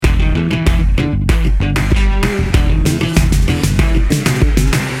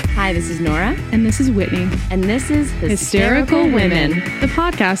this is Whitney. And this is Hysterical Women, the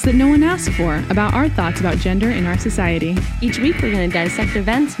podcast that no one asked for about our thoughts about gender in our society. Each week we're going to dissect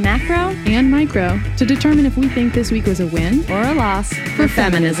events, macro and micro, to determine if we think this week was a win or a loss for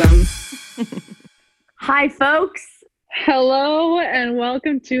feminism. Hi, folks. Hello, and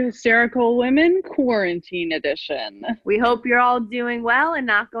welcome to Hysterical Women Quarantine Edition. We hope you're all doing well and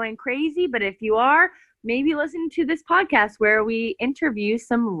not going crazy, but if you are, maybe listen to this podcast where we interview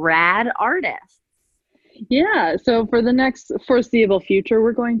some rad artists. Yeah, so for the next foreseeable future,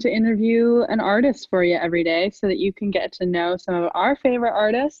 we're going to interview an artist for you every day so that you can get to know some of our favorite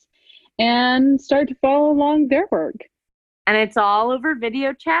artists and start to follow along their work. And it's all over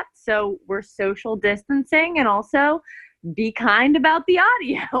video chat, so we're social distancing, and also be kind about the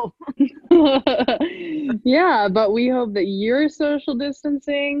audio. Yeah, but we hope that you're social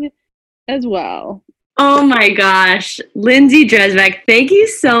distancing as well. Oh my gosh, Lindsay Dresbeck, thank you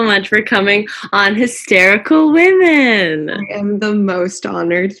so much for coming on Hysterical Women. I am the most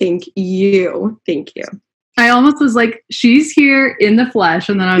honored. Thank you. Thank you. I almost was like, she's here in the flesh.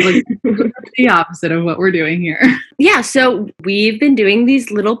 And then I was like, the opposite of what we're doing here. Yeah, so we've been doing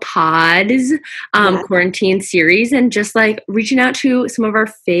these little pods, quarantine series, and just like reaching out to some of our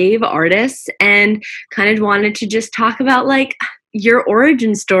fave artists and kind of wanted to just talk about like your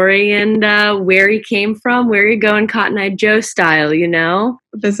origin story and where you came from, where you're going Cotton Eye Joe style, you know?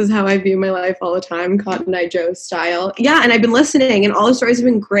 This is how I view my life all the time, Cotton Eye Joe style. Yeah, and I've been listening, and all the stories have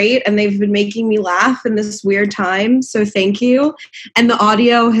been great, and they've been making me laugh in this weird time, so thank you. And the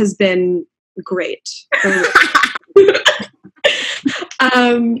audio has been great.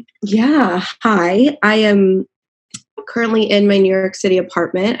 Yeah, hi. I am currently in my New York City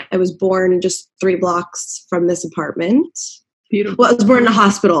apartment. I was born just 3 blocks from this apartment. Beautiful. Well, I was born in a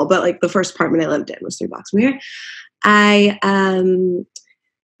hospital, but like the first apartment I lived in was 3 blocks from here.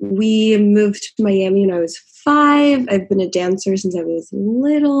 We moved to Miami when I was 5. I've been a dancer since I was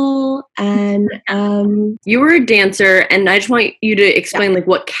little, and you were a dancer, and I just want you to explain like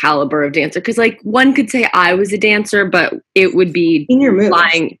what caliber of dancer, because like one could say I was a dancer, but it would be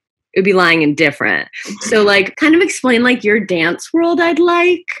lying. It would be lying and different. So like kind of explain like your dance world, I'd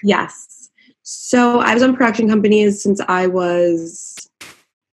like. Yes. So I was on production companies since I was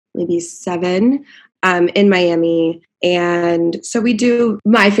maybe 7 in Miami. And so we do,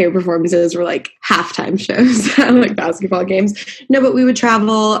 my favorite performances were like halftime shows, like basketball games. No, but we would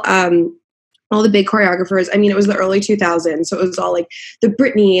travel, all the big choreographers. I mean, it was the early 2000s. So it was all like the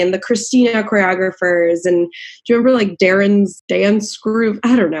Britney and the Christina choreographers. And do you remember like Darren's dance group?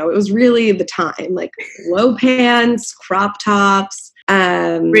 I don't know. It was really the time, like low pants, crop tops.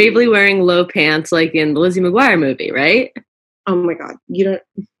 Bravely wearing low pants like in the Lizzie McGuire movie, right? Oh my God. You don't...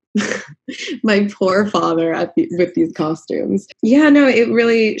 My poor father with these costumes. Yeah, no, it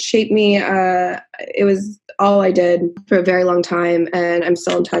really shaped me. It was all I did for a very long time, and I'm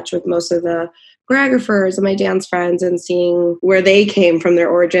still in touch with most of the choreographers and my dance friends and seeing where they came from, their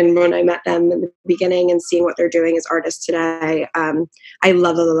origin when I met them in the beginning, and seeing what they're doing as artists today. I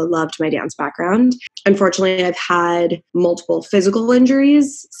loved my dance background. Unfortunately, I've had multiple physical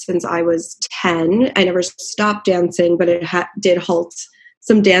injuries since I was 10. I never stopped dancing, but it did halt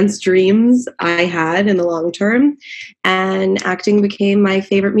some dance dreams I had in the long term, and acting became my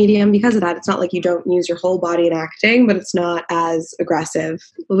favorite medium because of that. It's not like you don't use your whole body in acting, but it's not as aggressive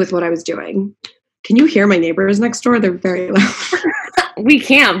with what I was doing. Can you hear my neighbors next door? They're very loud. We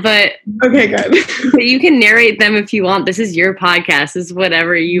can't, but okay, good. But you can narrate them if you want. This is your podcast. This is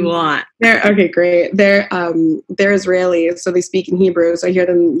whatever you want. Okay, great. They're Israeli, so they speak in Hebrew, so I hear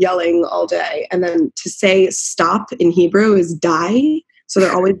them yelling all day. And then to say stop in Hebrew is die. So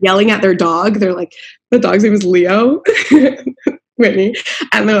they're always yelling at their dog. They're like, the dog's name is Leo, Whitney.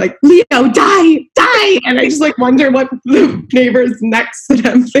 And they're like, Leo, die. And I just like wonder what the neighbors next to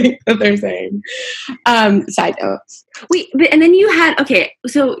them think that they're saying. Side note. Wait, and then you had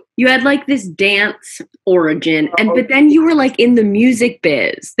like this dance origin, but then you were like in the music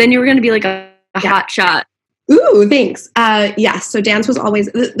biz. Then you were going to be like a hot shot. Ooh, thanks. Yes. So dance was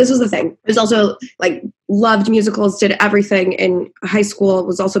always, this was the thing. I was also like loved musicals, did everything in high school,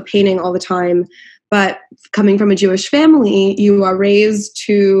 was also painting all the time. But coming from a Jewish family, you are raised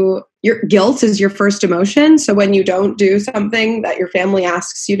to, your guilt is your first emotion. So when you don't do something that your family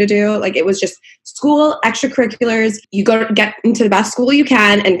asks you to do, like it was just school, extracurriculars, you go to get into the best school you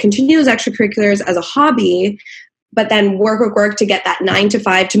can and continue those extracurriculars as a hobby. But then work to get that 9 to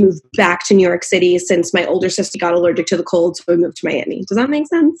 5 to move back to New York City since my older sister got allergic to the cold, so we moved to Miami. Does that make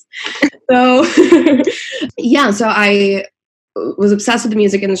sense? So, yeah, so I was obsessed with the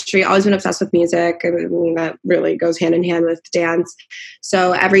music industry, always been obsessed with music. I mean, that really goes hand in hand with dance.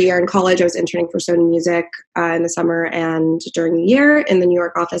 So every year in college, I was interning for Sony Music in the summer and during the year in the New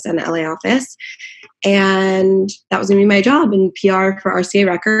York office and the LA office. And that was going to be my job in PR for RCA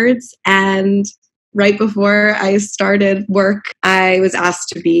Records. And right before I started work, I was asked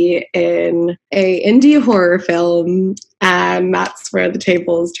to be in a indie horror film, and that's where the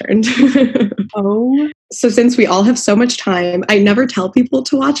tables turned. Oh. So since we all have so much time, I never tell people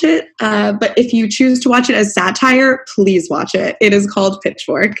to watch it. But if you choose to watch it as satire, please watch it. It is called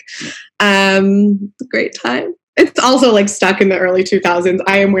Pitchfork. It's a great time. It's also like stuck in the early 2000s.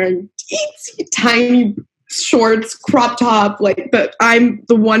 I am wearing teensy tiny shorts, crop top, I'm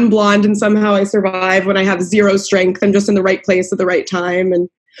the one blonde and somehow I survive when I have zero strength. I'm just in the right place at the right time. And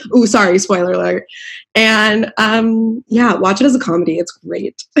sorry, spoiler alert. And watch it as a comedy. It's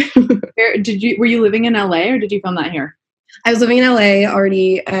great. Were you living in LA or did you film that here? I was living in LA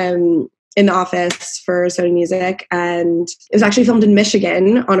already in the office for Sony Music, and it was actually filmed in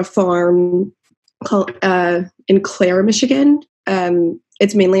Michigan on a farm called in Clare, Michigan.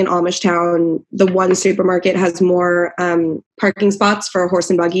 It's mainly an Amish town. The one supermarket has more parking spots for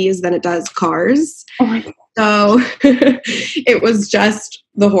horse and buggies than it does cars. Oh my God. So it was just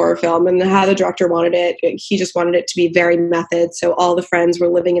the horror film, and how the director wanted it. He just wanted it to be very method. So all the friends were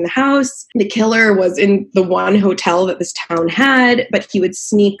living in the house. The killer was in the one hotel that this town had, but he would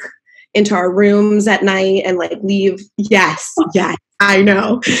sneak into our rooms at night and leave. Yes, I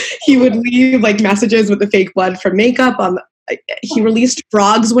know. He would leave messages with the fake blood from makeup on. He released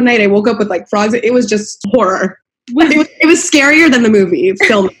frogs one night. I woke up with frogs. It was just horror. It was scarier than the movie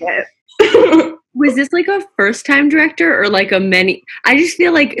filming it. Was this a first-time director or a many? I just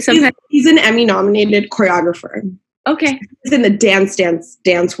feel like sometimes he's an Emmy-nominated choreographer. Okay, he's in the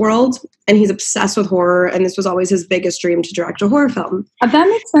dance world, and he's obsessed with horror. And this was always his biggest dream, to direct a horror film. That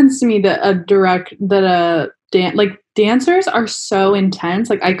makes sense to me. Dancers are so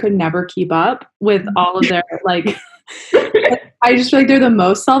intense. I could never keep up with all of their I just feel like they're the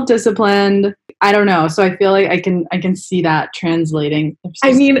most self-disciplined. I don't know. So I feel like I can see that translating.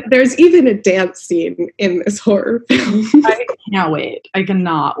 I mean, there's even a dance scene in this horror film. I can't wait. I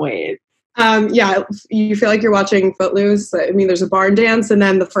cannot wait. You feel like you're watching Footloose. I mean, there's a barn dance, and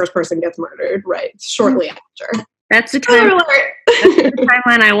then the first person gets murdered shortly after. That's the time. That's the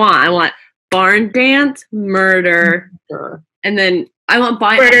timeline I want. I want barn dance, murder, and then I want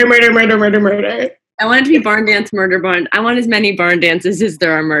murder. I want it to be barn dance, murder, barn. I want as many barn dances as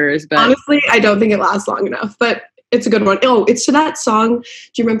there are murders. But honestly, I don't think it lasts long enough. But it's a good one. Oh, it's to that song. Do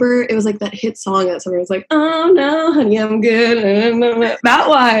you remember? It was that hit song that somebody was "Oh no, honey, I'm good." That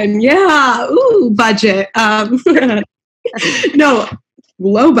one, yeah. Ooh, budget. No,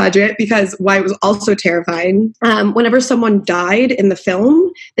 low budget, because why it was also terrifying. Whenever someone died in the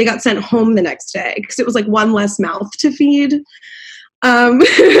film, they got sent home the next day because it was one less mouth to feed. So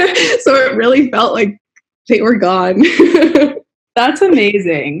it really felt like they were gone. That's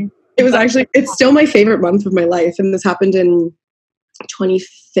amazing. It's still my favorite month of my life. And this happened in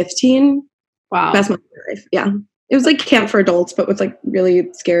 2015. Wow. Best month of my life. Yeah. It was camp for adults, but with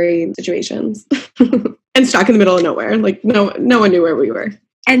really scary situations and stuck in the middle of nowhere. No one knew where we were.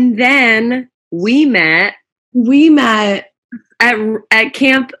 And then we met at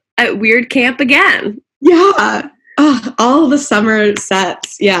camp, at Weird Camp again. Yeah. All the summer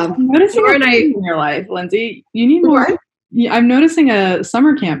sets. Yeah. I'm noticing a theme in your life, Lindsay. You need more. Yeah, I'm noticing a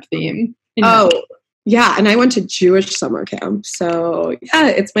summer camp theme. Yeah. And I went to Jewish summer camp. So yeah,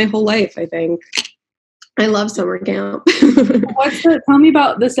 it's my whole life, I think. I love summer camp. Tell me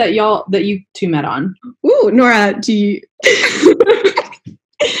about the set that you two met on. Ooh, Nora, do you...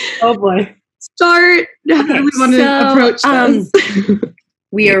 Oh boy. Start. How do we want to approach this?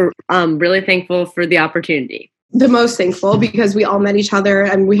 We are really thankful for the opportunity. The most thankful, because we all met each other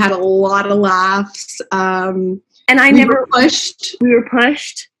and we had a lot of laughs. And we were pushed. We were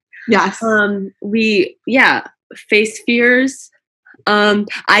pushed. Yes. We faced fears.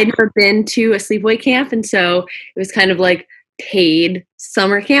 I'd never been to a sleepaway camp, and so it was kind of paid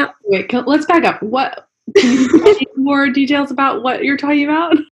summer camp. Wait, let's back up. Can you give any more details about what you're talking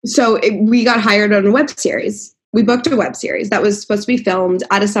about? So we got hired on a web series. We booked a web series that was supposed to be filmed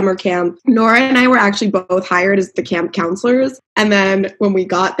at a summer camp. Nora and I were actually both hired as the camp counselors. And then when we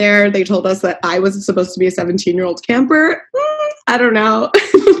got there, they told us that I was supposed to be a 17-year-old camper. I don't know.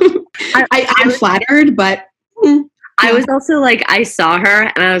 I'm flattered, but... I was also I saw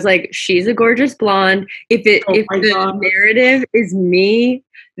her and I was she's a gorgeous blonde. If the narrative is me,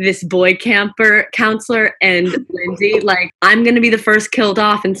 this boy camper counselor, and Lindsay, I'm going to be the first killed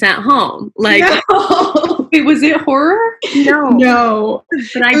off and sent home. No. Wait, was it horror? No,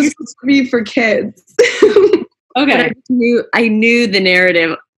 But I it was just supposed to be for kids. Okay. I knew the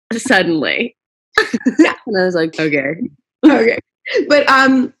narrative suddenly. And I was like, okay. Okay, but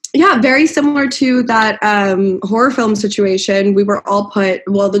yeah, very similar to that horror film situation. We were all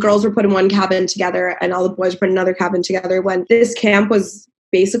the girls were put in one cabin together, and all the boys were put in another cabin together. When this camp was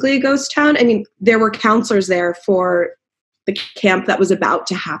basically a ghost town, I mean, there were counselors there for the camp that was about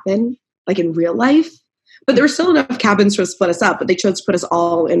to happen, like in real life. But there were still enough cabins to split us up, but they chose to put us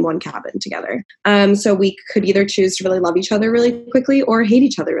all in one cabin together. So we could either choose to really love each other really quickly or hate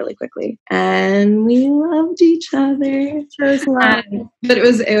each other really quickly. And we loved each other. But it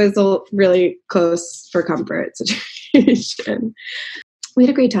was a really close for comfort situation. We had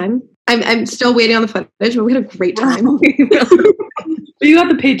a great time. I'm still waiting on the footage, but we had a great time. You got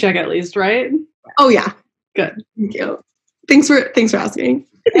the paycheck at least, right? Oh yeah. Good. Thank you. Thanks for asking.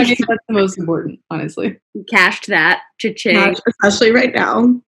 I mean, that's the most important, honestly. Cashed that, cha-ching. Especially right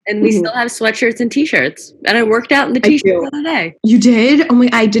now. And we still have sweatshirts and t-shirts. And I worked out in the t-shirt the other day. You did? Oh my,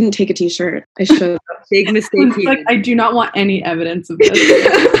 I didn't take a t-shirt. I should. Big mistake. Like, I do not want any evidence of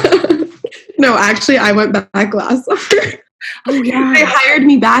this. No, actually, I went back last summer. Oh yeah. They hired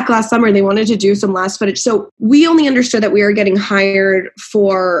me back last summer. They wanted to do some last footage. So we only understood that we were getting hired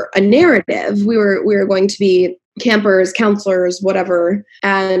for a narrative. We were going to be campers, counselors, whatever,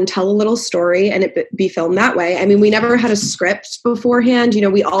 and tell a little story and it be filmed that way. I mean, we never had a script beforehand. You know,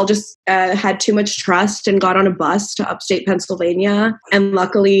 we all just had too much trust and got on a bus to upstate Pennsylvania. And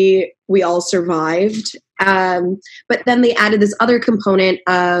luckily, we all survived. But then they added this other component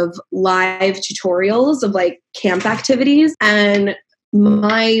of live tutorials of like camp activities. And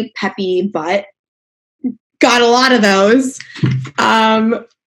my peppy butt got a lot of those.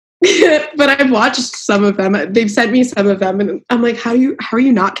 But I've watched some of them. They've sent me some of them, and I'm like, how are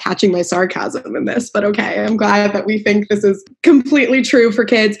you not catching my sarcasm in this? But okay, I'm glad that we think this is completely true for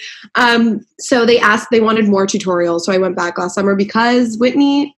kids. So they wanted more tutorials. So I went back last summer because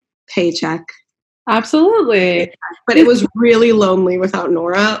Whitney, paycheck. Absolutely. But it was really lonely without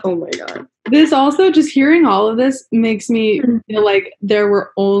Nora. Oh my God. This also, just hearing all of this makes me feel like there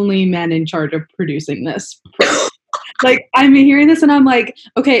were only men in charge of producing this. Like, I'm hearing this and I'm like,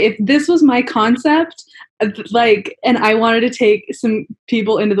 okay, if this was my concept, like, and I wanted to take some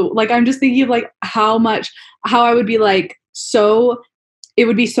people into the, like, I'm just thinking of like how I would be like, it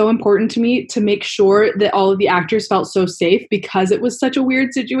would be so important to me to make sure that all of the actors felt so safe because it was such a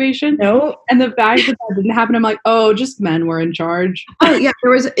weird situation. No. And the fact that didn't happen, I'm like, oh, just men were in charge. Oh yeah,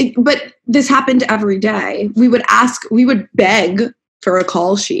 but this happened every day. We would beg for a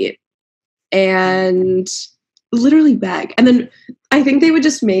call sheet and literally beg. And then I think they would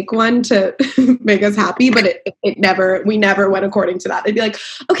just make one to make us happy, but we never went according to that. They'd be like,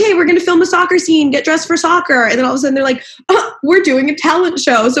 okay, we're going to film a soccer scene, get dressed for soccer. And then all of a sudden they're like, oh, we're doing a talent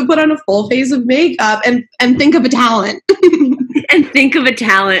show. So put on a full face of makeup and think of a talent. And think of a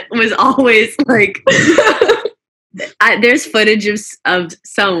talent was always like, there's footage of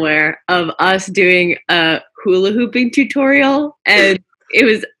somewhere of us doing a hula hooping tutorial, and it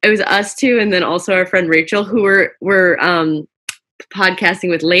was us two, and then also our friend Rachel, who were podcasting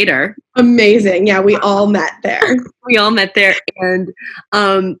with later. Amazing. Yeah, we all met there. And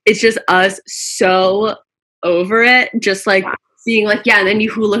it's just us so over it, just like being like, yeah, and then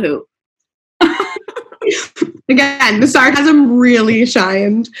you hula hoop. Again, the sarcasm really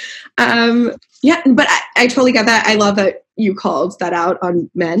shined. Yeah, but I totally get that. I love that you called that out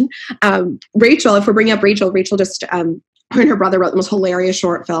on men. Rachel, if we're bringing up Rachel just her and her brother wrote the most hilarious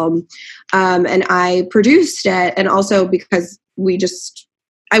short film, and I produced it. And also because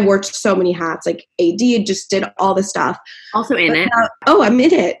I wore so many hats, like AD, just did all the stuff. Also in it. I'm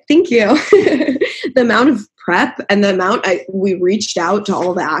in it. Thank you. The amount of prep and the amount we reached out to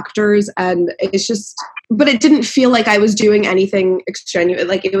all the actors, and it's just, but it didn't feel like I was doing anything extraneous.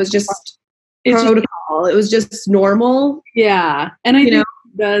 Like it was just protocol. It was just normal. Yeah. And I think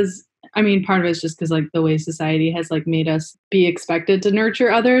it does. I mean, part of it's just because like the way society has like made us be expected to nurture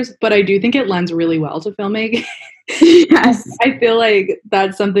others, but I do think it lends really well to filmmaking. Yes. I feel like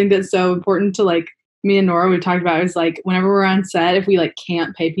that's something that's so important to like me and Nora, we've talked about is like whenever we're on set, if we like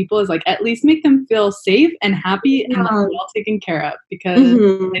can't pay people, is like at least make them feel safe and happy and like, well taken care of, because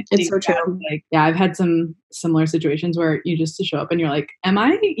it's so true. Like, yeah, I've had some similar situations where you just show up and you're like, am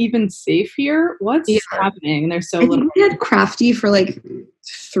I even safe here? What's happening? And there's so little. We had Crafty for like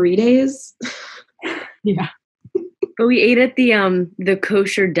 3 days. Yeah. But we ate at the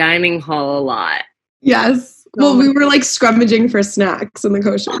kosher dining hall a lot. Yes. Well, we were like scrummaging for snacks in the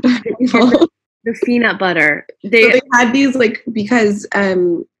kosher dining hall. The peanut butter. They had these like, because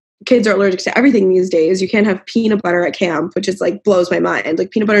kids are allergic to everything these days. You can't have peanut butter at camp, which is like blows my mind.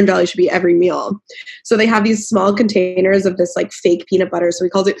 Like peanut butter and jelly should be every meal. So they have these small containers of this like fake peanut butter. So we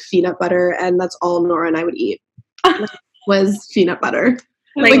called it peanut butter, and that's all Nora and I would eat was peanut butter,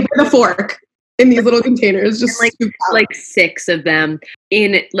 like with a fork in these little containers, just like 6 of them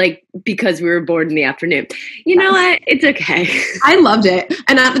in like because we were bored in the afternoon. You know what? It's okay. I loved it.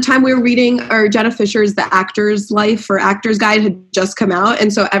 And at the time we were reading, or Jenna Fisher's The Actor's Life or Actor's Guide had just come out.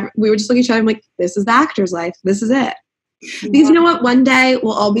 And so we would just look at each other and like, this is the actor's life. This is it. Because you know what? One day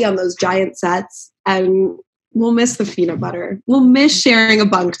we'll all be on those giant sets and we'll miss the peanut butter. We'll miss sharing a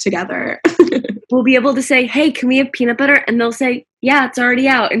bunk together. We'll be able to say, hey, can we have peanut butter? And they'll say, yeah, it's already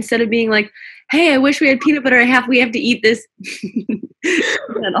out. Instead of being like, hey, I wish we had peanut butter. We have to eat this.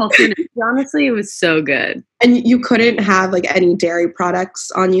 Honestly, it was so good. And you couldn't have like any dairy products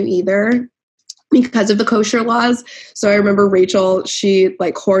on you either because of the kosher laws. So I remember Rachel, she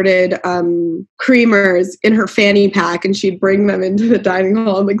like hoarded creamers in her fanny pack, and she'd bring them into the dining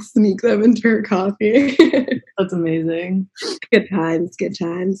hall and like sneak them into her coffee. That's amazing. Good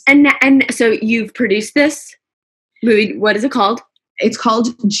times. And so you've produced this movie. What is it called? It's called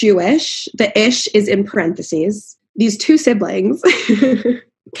Jewish. The ish is in parentheses. These 2 siblings,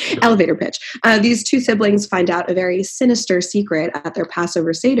 elevator pitch. These 2 siblings find out a very sinister secret at their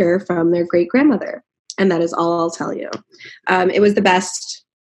Passover Seder from their great-grandmother. And that is all I'll tell you. It was the best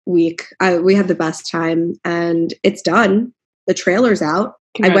week. We had the best time, and it's done. The trailer's out.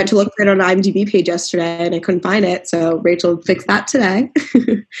 I went to look for it on IMDb page yesterday, and I couldn't find it. So Rachel fixed that today.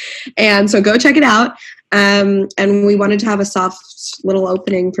 And so go check it out. And we wanted to have a soft little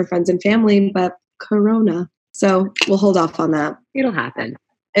opening for friends and family, but Corona. So we'll hold off on that. It'll happen.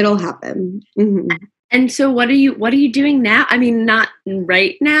 Mm-hmm. And so what are you doing now? I mean, not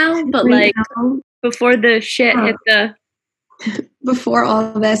right now, but right like now, before the shit hit the... Before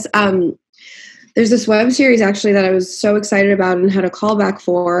all of this, there's this web series actually that I was so excited about and had a callback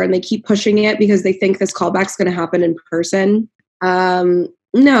for, and they keep pushing it because they think this callback's going to happen in person.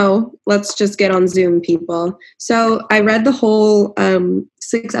 No, let's just get on Zoom, people. So I read the whole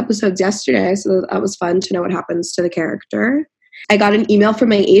 6 episodes yesterday, so that was fun to know what happens to the character. I got an email from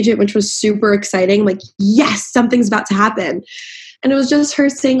my agent, which was super exciting. Like, yes, something's about to happen. And it was just her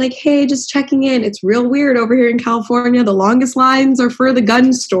saying like, hey, just checking in. It's real weird over here in California. The longest lines are for the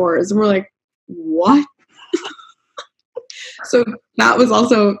gun stores. And we're like, what? So that was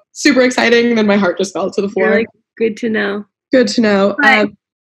also super exciting. And then my heart just fell to the floor. Like, good to know. Good to know.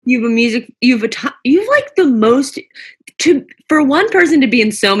 You have like the most for one person to be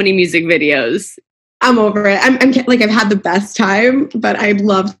in so many music videos. I'm over it. I'm like, I've had the best time, but I'd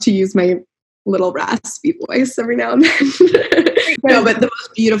love to use my little raspy voice every now and then. No, but the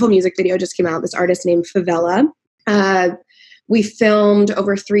most beautiful music video just came out. This artist named Favela. We filmed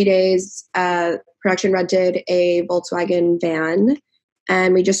over 3 days. Production rented a Volkswagen van,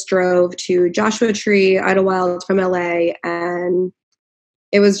 and we just drove to Joshua Tree, Idlewild from LA, and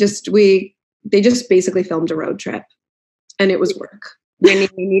it was just they just basically filmed a road trip, and it was work. We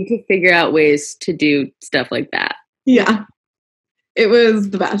need to figure out ways to do stuff like that. Yeah, it was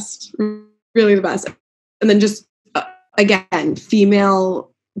the best, really the best. And then just again,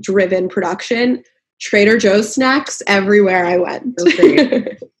 female-driven production. Trader Joe's snacks everywhere I went.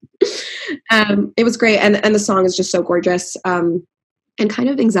 It was great, and the song is just so gorgeous and kind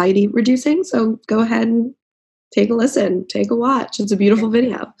of anxiety reducing. So go ahead and take a listen, take a watch. It's a beautiful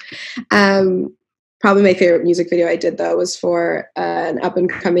video. Probably my favorite music video I did though was for an up and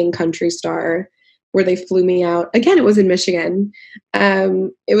coming country star, where they flew me out. Again, it was in Michigan.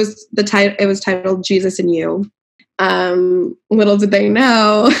 It was titled Jesus and You. Little did they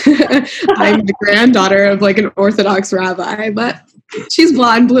know, I'm the granddaughter of like an Orthodox rabbi, but she's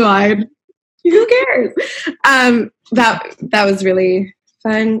blonde, blue-eyed. Who cares? That was really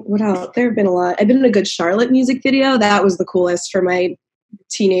fun. What else? There have been a lot. I've been in a Good Charlotte music video. That was the coolest for my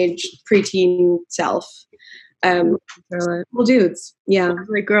teenage, preteen self. Cool dudes. Yeah.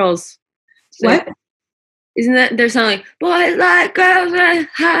 Like girls. What? Isn't that their song like boys like girls like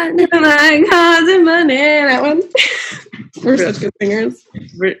hot like cars and money? That one. We're such good singers.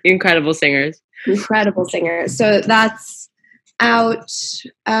 Incredible singers. Incredible singers. So that's out.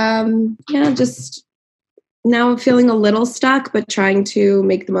 Just now feeling a little stuck, but trying to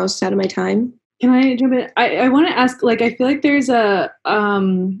make the most out of my time. Can I jump in? I want to ask, like, I feel like there's a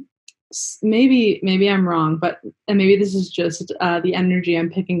maybe I'm wrong, and maybe this is just the energy I'm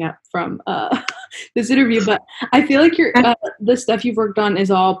picking up from this interview, but I feel like the stuff you've worked on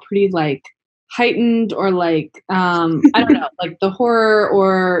is all pretty like heightened, or like I don't know, like the horror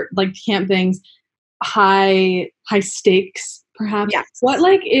or like camp things, high stakes perhaps.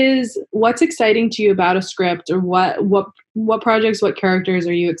 Yes. What's exciting to you about a script, or what projects, what characters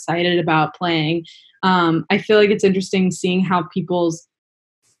are you excited about playing? I feel like it's interesting seeing how people's,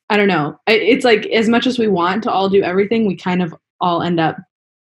 I don't know, it's like as much as we want to all do everything, we kind of all end up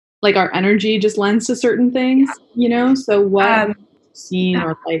like our energy just lends to certain things, you know? So what seen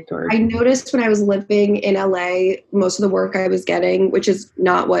or liked, or I noticed when I was living in LA, most of the work I was getting, which is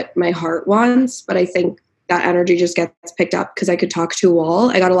not what my heart wants, but I think that energy just gets picked up because I could talk to a wall.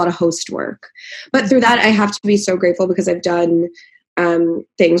 I got a lot of host work. But through that, I have to be so grateful because I've done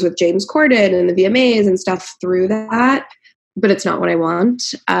things with James Corden and the VMAs and stuff through that. But it's not what I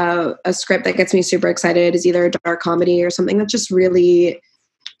want. A script that gets me super excited is either a dark comedy or something that just really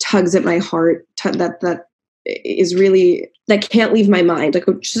tugs at my heart, that is really, that can't leave my mind. Like,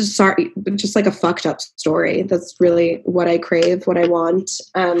 just like a fucked up story. That's really what I crave, what I want,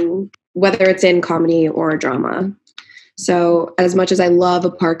 whether it's in comedy or drama. So as much as I love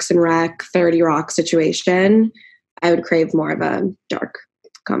a Parks and Rec, 30 Rock situation, I would crave more of a dark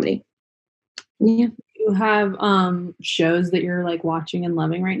comedy. Yeah. you have shows that you're like watching and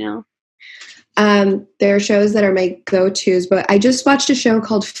loving right now? There are shows that are my go-tos, but I just watched a show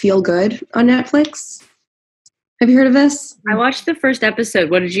called Feel Good on Netflix. Have you heard of this? I watched the first episode.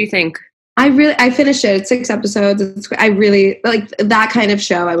 What did you think? I finished it. It's 6 episodes. I really like that kind of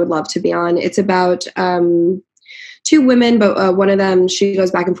show. I would love to be on. It's about 2 women, but one of them, she goes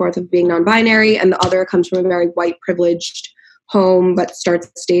back and forth of being non-binary, and the other comes from a very white privileged home, but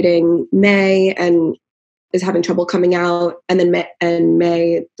starts dating May and is having trouble coming out. And then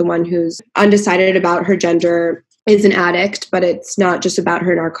May, the one who's undecided about her gender, is an addict, but it's not just about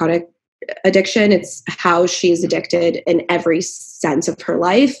her narcotic addiction. It's how she's addicted in every sense of her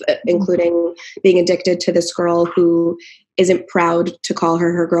life, including being addicted to this girl who isn't proud to call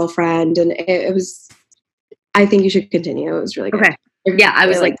her girlfriend. And it was, I think you should continue. It was really good. Okay. Yeah, I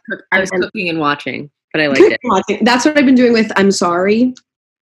was cooking and watching, but I liked it. That's what I've been doing with I'm Sorry.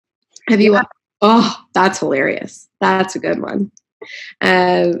 Have you? Oh, that's hilarious. That's a good one.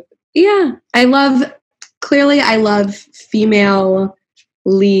 Yeah, I love female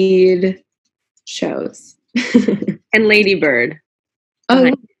lead shows. And Lady Bird.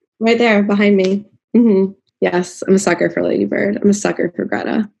 Oh, right there behind me. Mm-hmm. Yes, I'm a sucker for Lady Bird. I'm a sucker for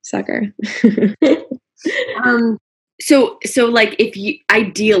Greta. Sucker. So like, if you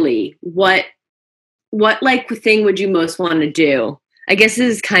ideally, what like thing would you most want to do? I guess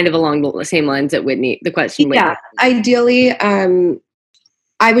this is kind of along the same lines that the question. Yeah, ideally,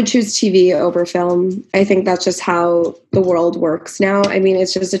 I would choose TV over film. I think that's just how the world works now. I mean,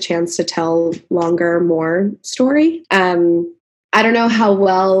 it's just a chance to tell longer, more story. I don't know how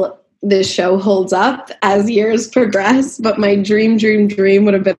well this show holds up as years progress, but my dream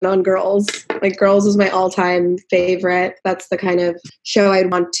would have been on Girls. Like, Girls is my all-time favorite. That's the kind of show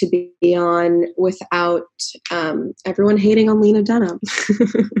I'd want to be on without everyone hating on Lena Dunham.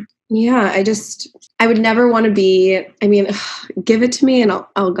 Yeah, I would never want to be, I mean, give it to me and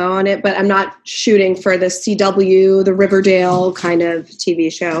I'll go on it, but I'm not shooting for the CW, the Riverdale kind of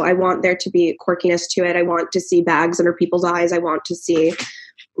TV show. I want there to be quirkiness to it. I want to see bags under people's eyes. I want to see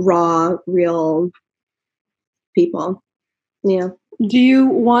raw, real people. Yeah. Do you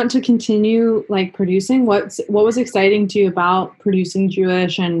want to continue like producing? What was exciting to you about producing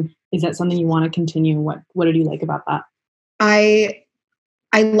Jewish, and is that something you want to continue? What did you like about that?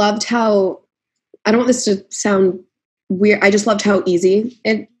 I loved how, I don't want this to sound weird, I just loved how easy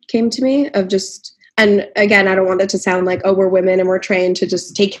it came to me of just, and again, I don't want it to sound like, oh, we're women and we're trained to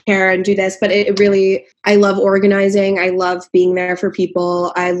just take care and do this, but it really, I love organizing. I love being there for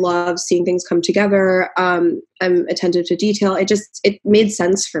people. I love seeing things come together. I'm attentive to detail. It made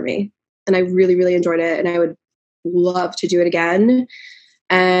sense for me, and I really, really enjoyed it, and I would love to do it again.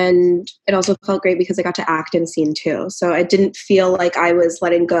 And it also felt great because I got to act in scene too. So I didn't feel like I was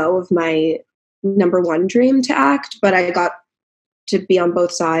letting go of my number one dream to act, but I got to be on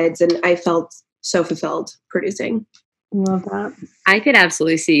both sides, and I felt so fulfilled producing. Love that. I could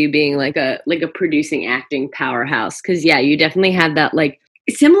absolutely see you being like a producing acting powerhouse. Cause yeah, you definitely have that, like,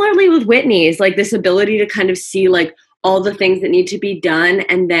 similarly with Whitney, is like this ability to kind of see like all the things that need to be done.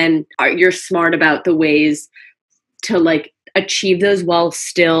 And then you're smart about the ways to like achieve those while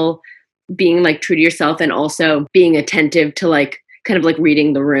still being like true to yourself, and also being attentive to like kind of like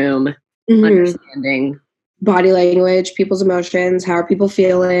reading the room, understanding body language, people's emotions, how are people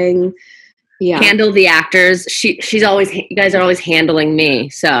feeling. Yeah. Handle the actors. She's always, you guys are always handling me.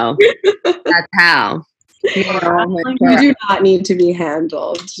 So that's how. You do not need to be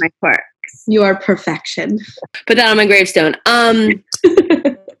handled. My quirks. You are perfection. Put that on my gravestone.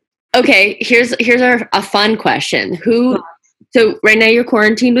 Okay, here's a fun question. Who So right now you're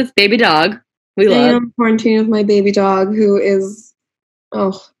quarantined with baby dog. I am quarantined with my baby dog, who is,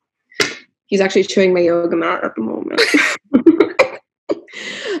 he's actually chewing my yoga mat at the moment.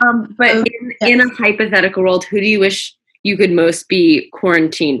 But in a hypothetical world, who do you wish you could most be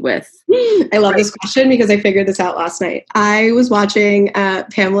quarantined with? I love this question because I figured this out last night. I was watching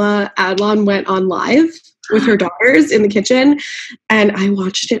Pamela Adlon went on live with her daughters in the kitchen, and I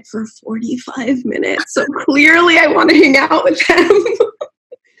watched it for 45 minutes. So clearly I want to hang out with them.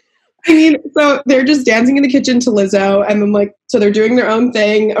 I mean, so they're just dancing in the kitchen to Lizzo, and then so they're doing their own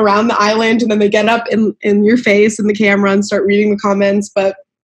thing around the island, and then they get up in your face in the camera and start reading the comments, but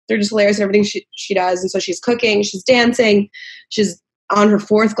they're just hilarious in everything she does. And so she's cooking, she's dancing, she's on her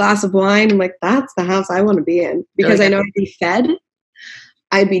 4th glass of wine. I'm like, that's the house I want to be in, because I know I'd be fed,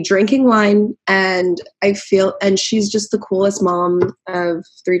 I'd be drinking wine, and and she's just the coolest mom of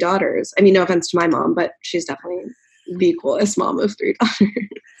 3 daughters. I mean, no offense to my mom, but she's definitely the coolest mom of 3 daughters.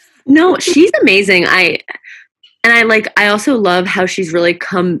 No, she's amazing. I also love how she's really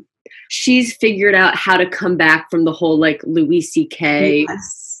she's figured out how to come back from the whole Louis C.K.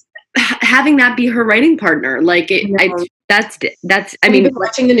 Yes. Having that be her writing partner. That's I mean, been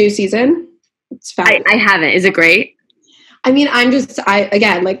watching the new season. It's fabulous. I haven't. Is it great? I mean,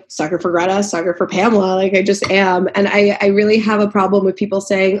 again, sucker for Greta, sucker for Pamela. I just am. And I really have a problem with people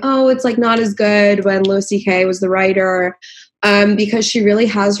saying, oh, it's not as good when Louis C.K. was the writer. Because she really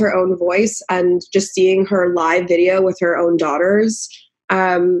has her own voice, and just seeing her live video with her own daughters,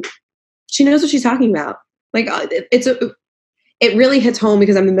 she knows what she's talking about. It really hits home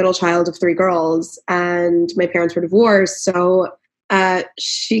because I'm the middle child of 3 girls, and my parents were divorced. So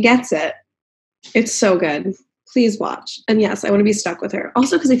she gets it. It's so good. Please watch. And yes, I want to be stuck with her.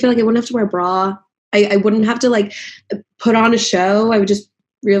 Also, because I feel like I wouldn't have to wear a bra. I wouldn't have to put on a show. I would just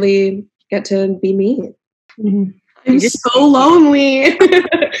really get to be me. Mm-hmm. I'm so lonely.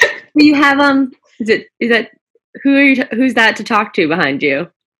 You have who's that to talk to behind you?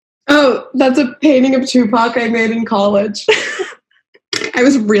 Oh, that's a painting of Tupac I made in college. I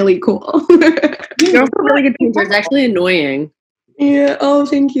was really cool. You're also a really good painter. It's actually annoying. Yeah. Oh,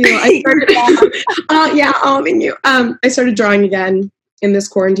 thank you. I started. Thank you. I started drawing again in this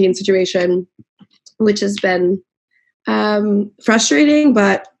quarantine situation, which has been frustrating,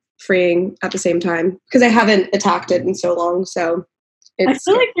 but freeing at the same time, because I haven't attacked it in so long. So I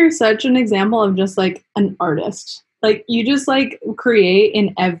feel like you're such an example of just an artist. You just create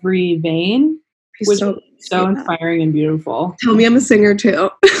in every vein, which is so inspiring and beautiful. Tell me I'm a singer too.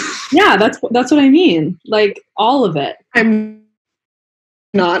 Yeah, that's what I mean. All of it. I'm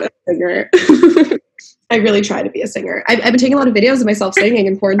not a singer. I really try to be a singer. I've been taking a lot of videos of myself singing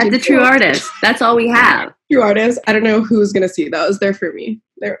in quarantine. As a true artist. That's all we have. True artist. I don't know who's going to see those. They're for me.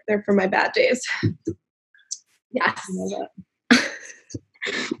 They're for my bad days. Yes.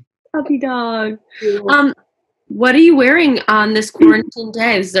 Puppy dog. What are you wearing on this quarantine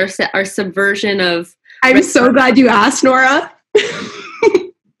day? This is our subversion of... I'm so glad you asked, Nora.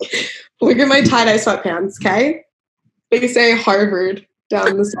 Look at my tie-dye sweatpants, okay? They say Harvard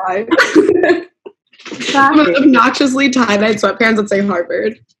down the side. Obnoxiously tie-dyed sweatpants that say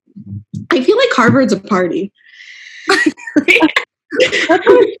Harvard. I feel like Harvard's a party. That's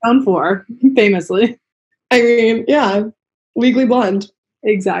what it's known for, famously. I mean, yeah. Legally Blonde.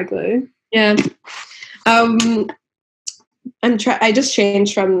 Exactly. Yeah. I just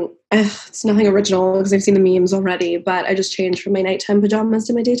changed from, it's nothing original because I've seen the memes already, but I just changed from my nighttime pajamas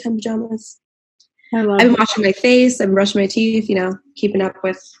to my daytime pajamas. I've been washing my face, I'm brushing my teeth, keeping up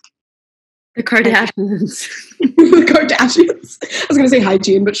with the Kardashians. The Kardashians. I was going to say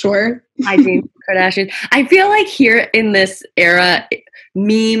hygiene, but sure. Hygiene, Kardashians. I feel like here in this era,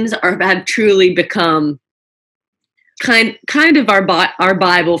 memes have truly become kind of our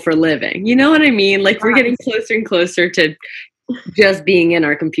Bible for living. You know what I mean? We're getting closer and closer to just being in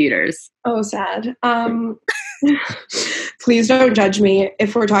our computers. Oh, sad. Please don't judge me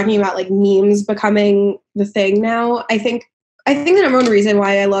if we're talking about memes becoming the thing now. I think the number one reason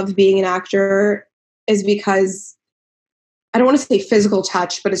why I love being an actor is because I don't want to say physical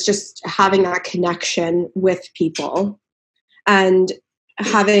touch, but it's just having that connection with people and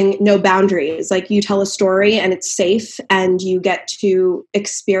having no boundaries. You tell a story and it's safe and you get to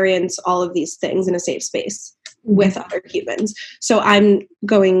experience all of these things in a safe space with other humans. So I'm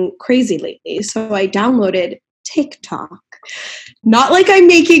going crazy lately. So I downloaded TikTok. Not like I'm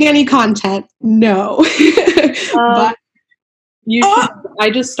making any content. No. But You should. I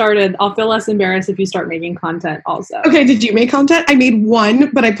just started. I'll feel less embarrassed if you start making content also. Okay, did you make content? I made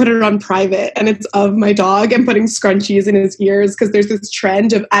one, but I put it on private, and it's of my dog and putting scrunchies in his ears because there's this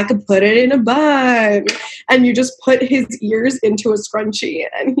trend of I could put it in a bun, and you just put his ears into a scrunchie,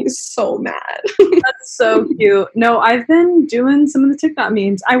 and he's so mad. That's so cute. No, I've been doing some of the TikTok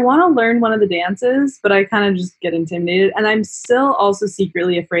memes. I want to learn one of the dances, but I kind of just get intimidated, and I'm still also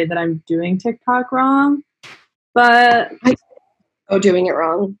secretly afraid that I'm doing TikTok wrong. But doing it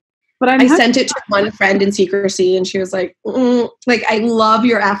wrong. But I sent it to one friend in secrecy, and she was like, like, I love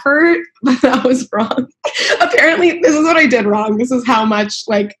your effort, but that was wrong. Apparently, this is what I did wrong. This is how much,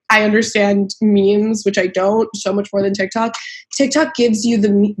 like, I understand memes, which I don't, so much more than TikTok. TikTok gives you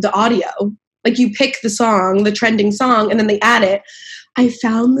the audio. Like, you pick the song, the trending song, and then they add it. I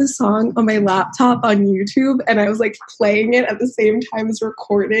found the song on my laptop on YouTube, and I was like playing it at the same time as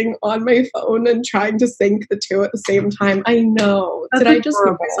recording on my phone and trying to sync the two at the same time. I know. That's Did I just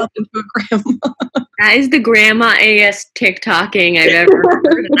make myself into a grandma? That is the grandma AS TikToking I've ever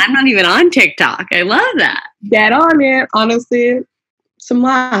heard. And I'm not even on TikTok. I love that. Get on it. Honestly, some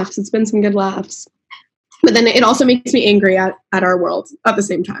laughs. It's been some good laughs. But then it also makes me angry at our world at the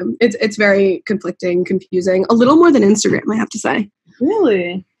same time. It's very conflicting, confusing. A little more than Instagram, I have to say.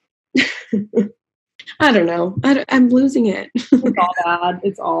 Really? I don't know. I'm losing it. It's all bad.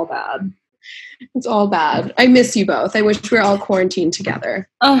 It's all bad. It's all bad. I miss you both. I wish we were all quarantined together.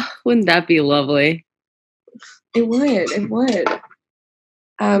 Oh, wouldn't that be lovely? It would.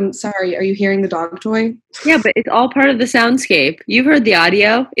 Sorry, are you hearing the dog toy? Yeah, but it's all part of the soundscape. You've heard the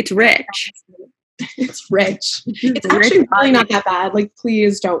audio. It's rich. It's rich. It's actually really not that bad. Like,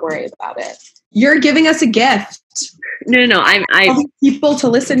 please don't worry about it. You're giving us a gift. No. I people to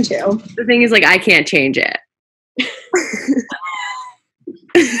listen to. The thing is, like, I can't change it.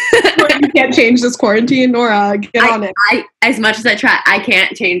 You can't change this quarantine, Nora. Get on it. As much as I try, I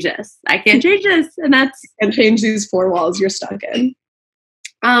can't change this. And that's. And change these four walls you're stuck in.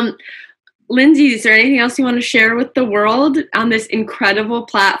 Lindsay, is there anything else you want to share with the world on this incredible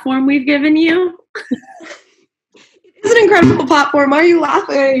platform we've given you? It's an incredible platform. Why are you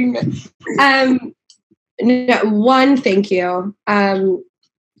laughing? No, one, thank you. I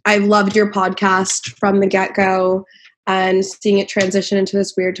loved your podcast from the get-go and seeing it transition into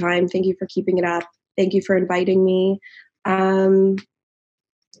this weird time. Thank you for keeping it up. Thank you for inviting me. And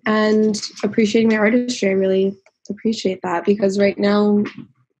appreciating my artistry. I really appreciate that because right now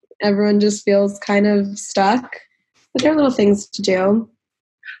everyone just feels kind of stuck. But there are little things to do.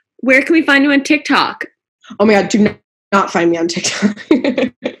 Where can we find you on TikTok? Oh my God, do not find me on TikTok.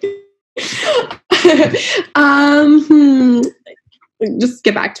 Just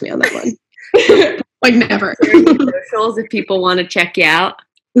get back to me on that one. Like never. Socials if people want to check you out.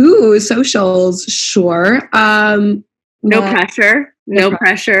 Ooh, socials, sure. No pressure. No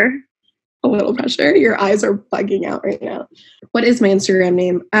pressure. A little pressure. Your eyes are bugging out right now. What is my Instagram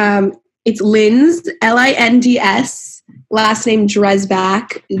name? It's Linds, Linds, last name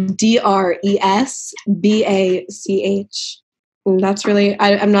Dresbach, Dresbach. That's really,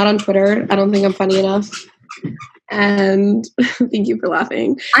 I'm not on Twitter. I don't think I'm funny enough. And thank you for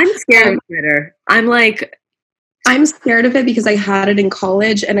laughing. I'm scared of Twitter. I'm scared of it because I had it in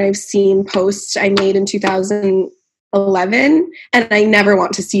college and I've seen posts I made in 2011 and I never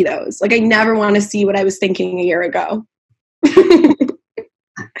want to see those. Like I never want to see what I was thinking a year ago. I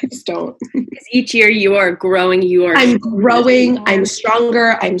just don't. Because each year you are growing. I'm growing. I'm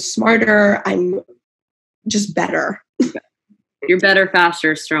stronger. I'm smarter. I'm just better. You're better,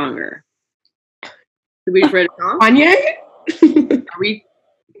 faster, stronger. Did we read a song? Kanye? Are we?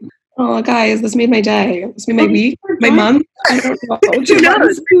 Oh, guys, this made my day. This made my week, my month. I don't know.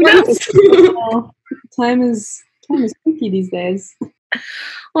 Who knows? Well, time is picky these days.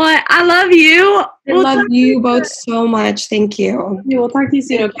 Well, I love you. I love you both so much. Thank you. We'll talk to you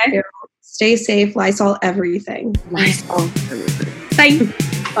soon, okay? Stay safe. Lysol everything. Lysol. Bye.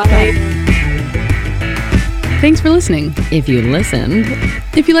 Bye. Thanks for listening. If you listened.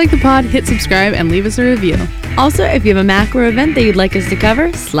 If you like the pod, hit subscribe and leave us a review. Also, if you have a macro event that you'd like us to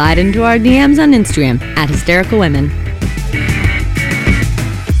cover, slide into our DMs on Instagram @HystericalWomen.